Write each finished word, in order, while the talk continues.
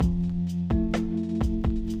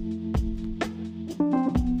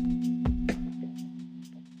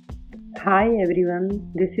Hi everyone,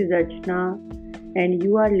 this is Archana and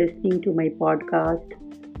you are listening to my podcast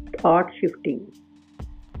Thought Shifting.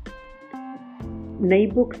 नई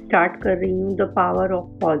book start कर रही हूँ the power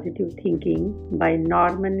of positive thinking by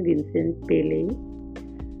Norman Vincent Pele.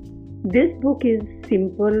 This book is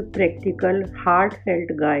simple, practical,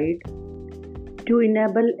 heartfelt guide to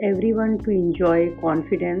enable everyone to enjoy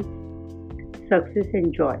confidence, success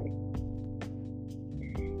and joy.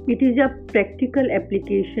 It is a practical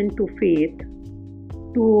application to faith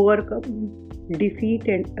to overcome defeat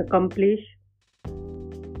and accomplish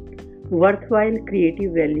worthwhile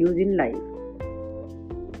creative values in life.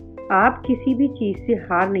 आप किसी भी चीज़ से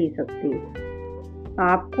हार नहीं सकते.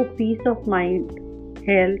 आपको peace of mind,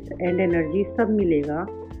 health and energy सब मिलेगा.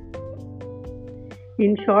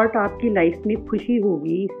 इन शॉर्ट आपकी लाइफ में खुशी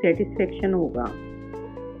होगी, सेटिस्फेक्शन होगा.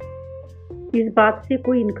 इस बात से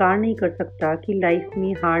कोई इनकार नहीं कर सकता कि लाइफ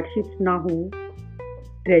में हार्डशिप्स ना हो,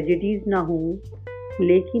 ट्रेजेडीज ना हो,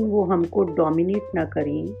 लेकिन वो हमको डोमिनेट ना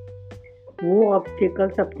करें. वो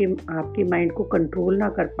ऑब्स्टेकल्स आपके माइंड को कंट्रोल ना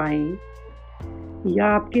कर पाएं या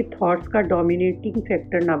आपके थॉट्स का डोमिनेटिंग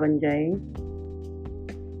फैक्टर ना बन जाए.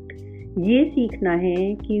 ये सीखना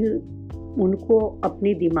है कि उनको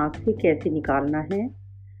अपने दिमाग से कैसे निकालना है,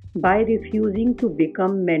 by refusing to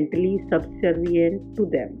become mentally subservient to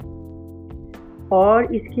them.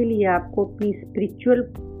 और इसके लिए आपको अपनी स्पिरिचुअल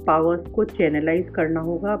पावर्स को चैनलाइज करना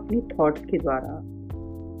होगा अपनी थॉट्स के द्वारा.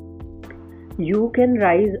 You can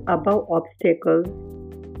rise above obstacles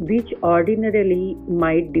which ordinarily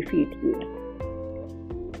might defeat you.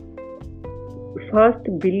 First,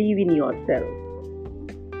 believe in yourself.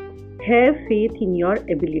 Have faith in your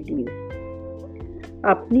abilities.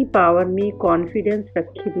 अपनी पावर में कॉन्फिडेंस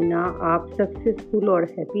रखे बिना आप सक्सेसफुल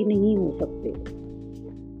और हैप्पी नहीं हो सकते.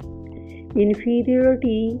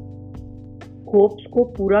 इन्फीरियरिटी होप्स को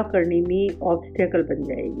पूरा करने में ऑब्स्टेकल बन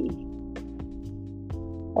जाएगी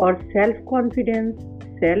और self confidence,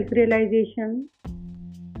 self realisation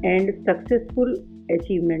and successful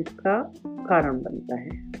achievement का कारण बनता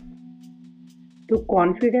है. तो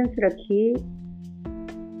कॉन्फिडेंस रखिए,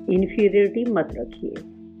 इन्फीरियरिटी मत रखिए.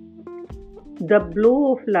 The blow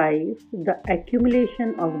of life, the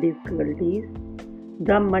accumulation of difficulties,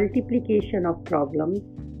 the multiplication of problems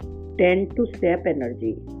tend to sap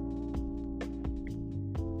energy.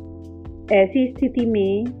 ऐसी स्थिति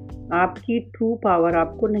में आपकी ट्रू पावर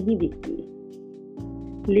आपको नहीं दिखती,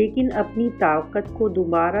 लेकिन अपनी ताकत को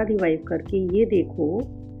दोबारा रिवाइव करके ये देखो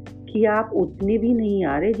कि आप उतने भी नहीं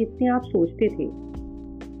आ रहे जितने आप सोचते थे.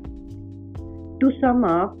 टू सम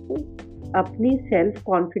अप, अपने सेल्फ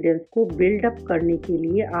कॉन्फिडेंस को बिल्ड अप करने के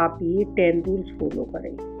लिए आप ये 10 रूल्स फॉलो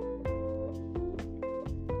करें.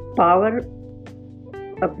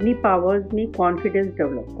 अपनी पावर्स में कॉन्फिडेंस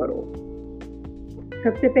डेवलप करो.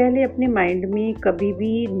 सबसे पहले अपने माइंड में कभी भी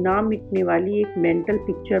ना मिटने वाली एक मेंटल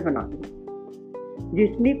पिक्चर बना लो,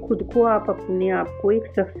 जिसमें खुद को आप अपने आप को एक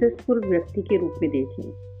सक्सेसफुल व्यक्ति के रूप में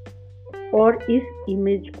देखें. और इस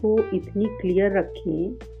इमेज को इतनी क्लियर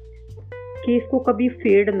रखें कि इसको कभी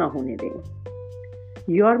फेड ना होने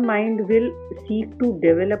दें. Your mind will seek to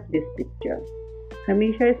develop this picture.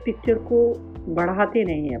 हमेशा इस पिक्चर को बढ़ाते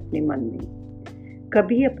रहें अपने मन में.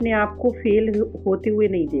 कभी अपने आप को फेल होते हुए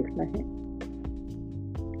नहीं देखना है.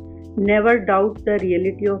 Never doubt the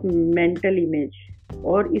reality of mental image.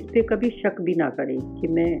 और इस पे कभी शक भी ना करें कि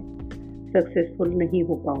मैं सक्सेसफुल नहीं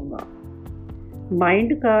हो पाऊंगा.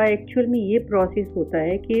 माइंड का एक्चुअल में ये प्रोसेस होता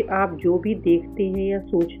है कि आप जो भी देखते हैं या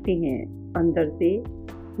सोचते हैं अंदर से,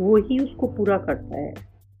 वो ही उसको पूरा करता है.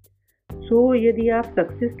 सो यदि आप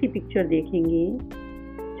सक्सेस की पिक्चर देखेंगे,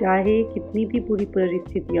 चाहे कितनी भी बुरी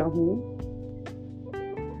परिस्थितियां हों,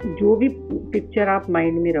 जो भी पिक्चर आप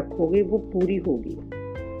माइंड में रखोगे वो पूरी होगी.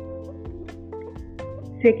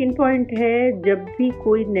 सेकंड पॉइंट है, जब भी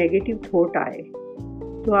कोई नेगेटिव थॉट आए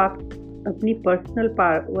तो आप अपनी पर्सनल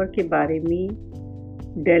पावर के बारे में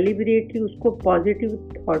डेलिबरेटली उसको पॉजिटिव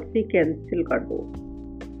थॉट से कैंसिल कर दो.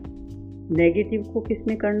 नेगेटिव को किस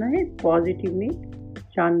में करना है? पॉजिटिव में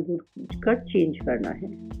जानबूझकर चेंज करना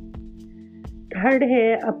है. थर्ड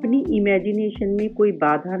है, अपनी इमेजिनेशन में कोई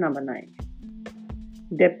बाधा ना बनाएं.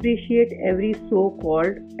 Depreciate every so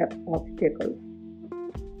called obstacles.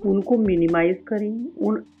 उनको मिनिमाइज करें.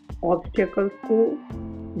 उन ऑब्स्टेकल्स को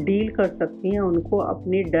डील कर सकते हैं, उनको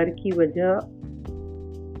अपने डर की वजह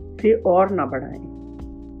से और ना बढ़ाएं.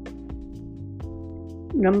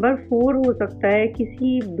 नंबर 4 हो सकता है,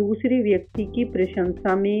 किसी दूसरे व्यक्ति की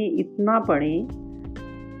प्रशंसा में इतना पड़ें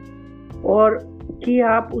और कि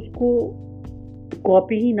आप उसको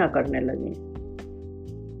कॉपी ही ना करने लगें.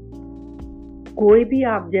 कोई भी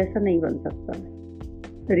आप जैसा नहीं बन सकता.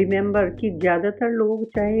 रिमेंबर कि ज़्यादातर लोग,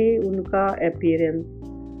 चाहे उनका अपीयरेंस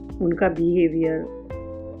उनका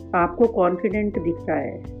बिहेवियर आपको कॉन्फिडेंट दिख रहा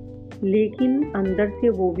है, लेकिन अंदर से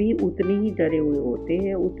वो भी उतने ही डरे हुए होते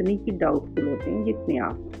हैं, उतने ही डाउटफुल होते हैं जितने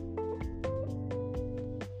आप।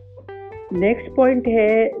 नेक्स्ट पॉइंट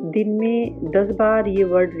है, दिन में 10 बार ये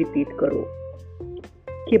वर्ड रिपीट करो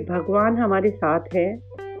कि भगवान हमारे साथ है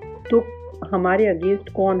तो हमारे अगेंस्ट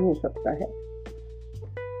कौन हो सकता है।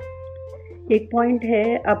 एक पॉइंट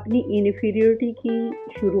है, अपनी इन्फीरियरिटी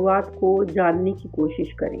की शुरुआत को जानने की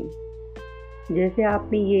कोशिश करें। जैसे आप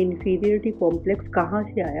में ये इन्फीरियरिटी कॉम्प्लेक्स कहाँ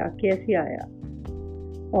से आया, कैसे आया,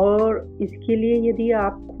 और इसके लिए यदि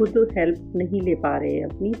आप खुद हेल्प नहीं ले पा रहे हैं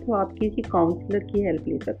अपनी, तो आप किसी काउंसलर की हेल्प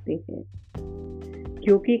ले सकते हैं,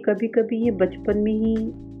 क्योंकि कभी कभी ये बचपन में ही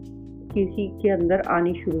किसी के अंदर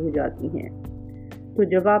आनी शुरू हो जाती हैं। तो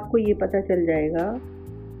जब आपको ये पता चल जाएगा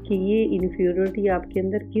कि ये इन्फीरियरिटी आपके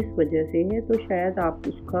अंदर किस वजह से है, तो शायद आप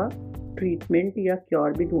उसका ट्रीटमेंट या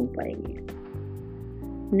क्योर भी ढूंढ पाएंगे।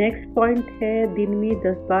 नेक्स्ट पॉइंट है, दिन में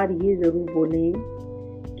 10 बार ये ज़रूर बोलें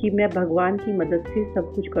कि मैं भगवान की मदद से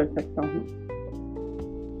सब कुछ कर सकता हूँ,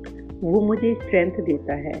 वो मुझे स्ट्रेंथ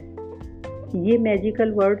देता है। ये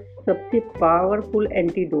मैजिकल वर्ड्स सबसे पावरफुल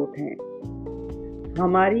एंटीडोट हैं।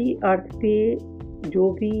 हमारी अर्थ पे जो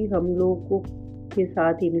भी हम लोगों के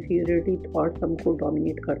साथ इन्फीरियरिटी थॉट्स हमको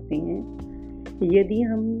डोमिनेट करते हैं, यदि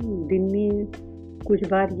हम दिन में कुछ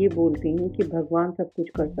बार ये बोलते हैं कि भगवान सब कुछ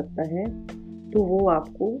कर सकता है, तो वो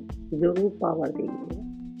आपको ज़रूर पावर देंगे।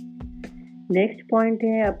 नेक्स्ट पॉइंट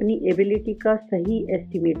है, अपनी एबिलिटी का सही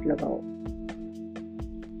एस्टिमेट लगाओ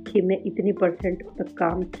कि मैं इतने % तक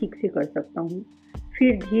काम ठीक से कर सकता हूँ,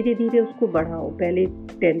 फिर धीरे धीरे उसको बढ़ाओ, पहले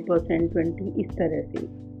 10%, 20, इस तरह से।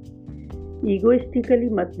 ईगोइस्टिकली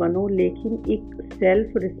मत बनो, लेकिन एक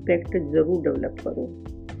सेल्फ रिस्पेक्ट ज़रूर डेवलप करो।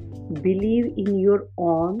 Believe in your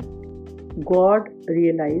own God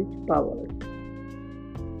realised power.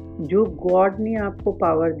 जो गॉड ने आपको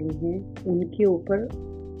पावर दी है, उनके ऊपर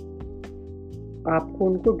आपको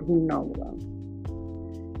उनको ढूंढना होगा।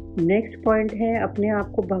 नेक्स्ट पॉइंट है, अपने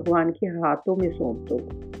आप को भगवान के हाथों में सौंप दो।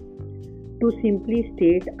 To simply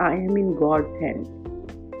state I am in God's hand.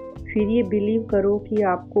 फिर ये बिलीव करो कि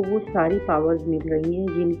आपको वो सारी पावर्स मिल रही हैं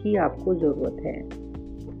जिनकी आपको ज़रूरत है,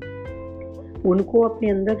 उनको अपने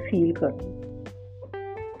अंदर फील करो।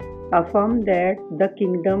 Affirm that the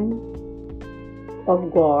kingdom of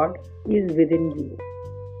God is with in you.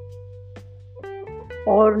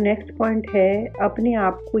 और नेक्स्ट पॉइंट है, अपने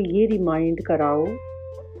आप को ये रिमाइंड कराओ,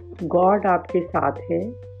 गॉड आपके साथ है,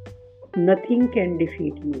 nothing can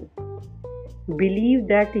defeat you. Believe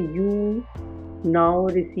that you now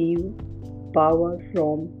receive power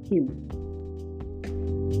from Him.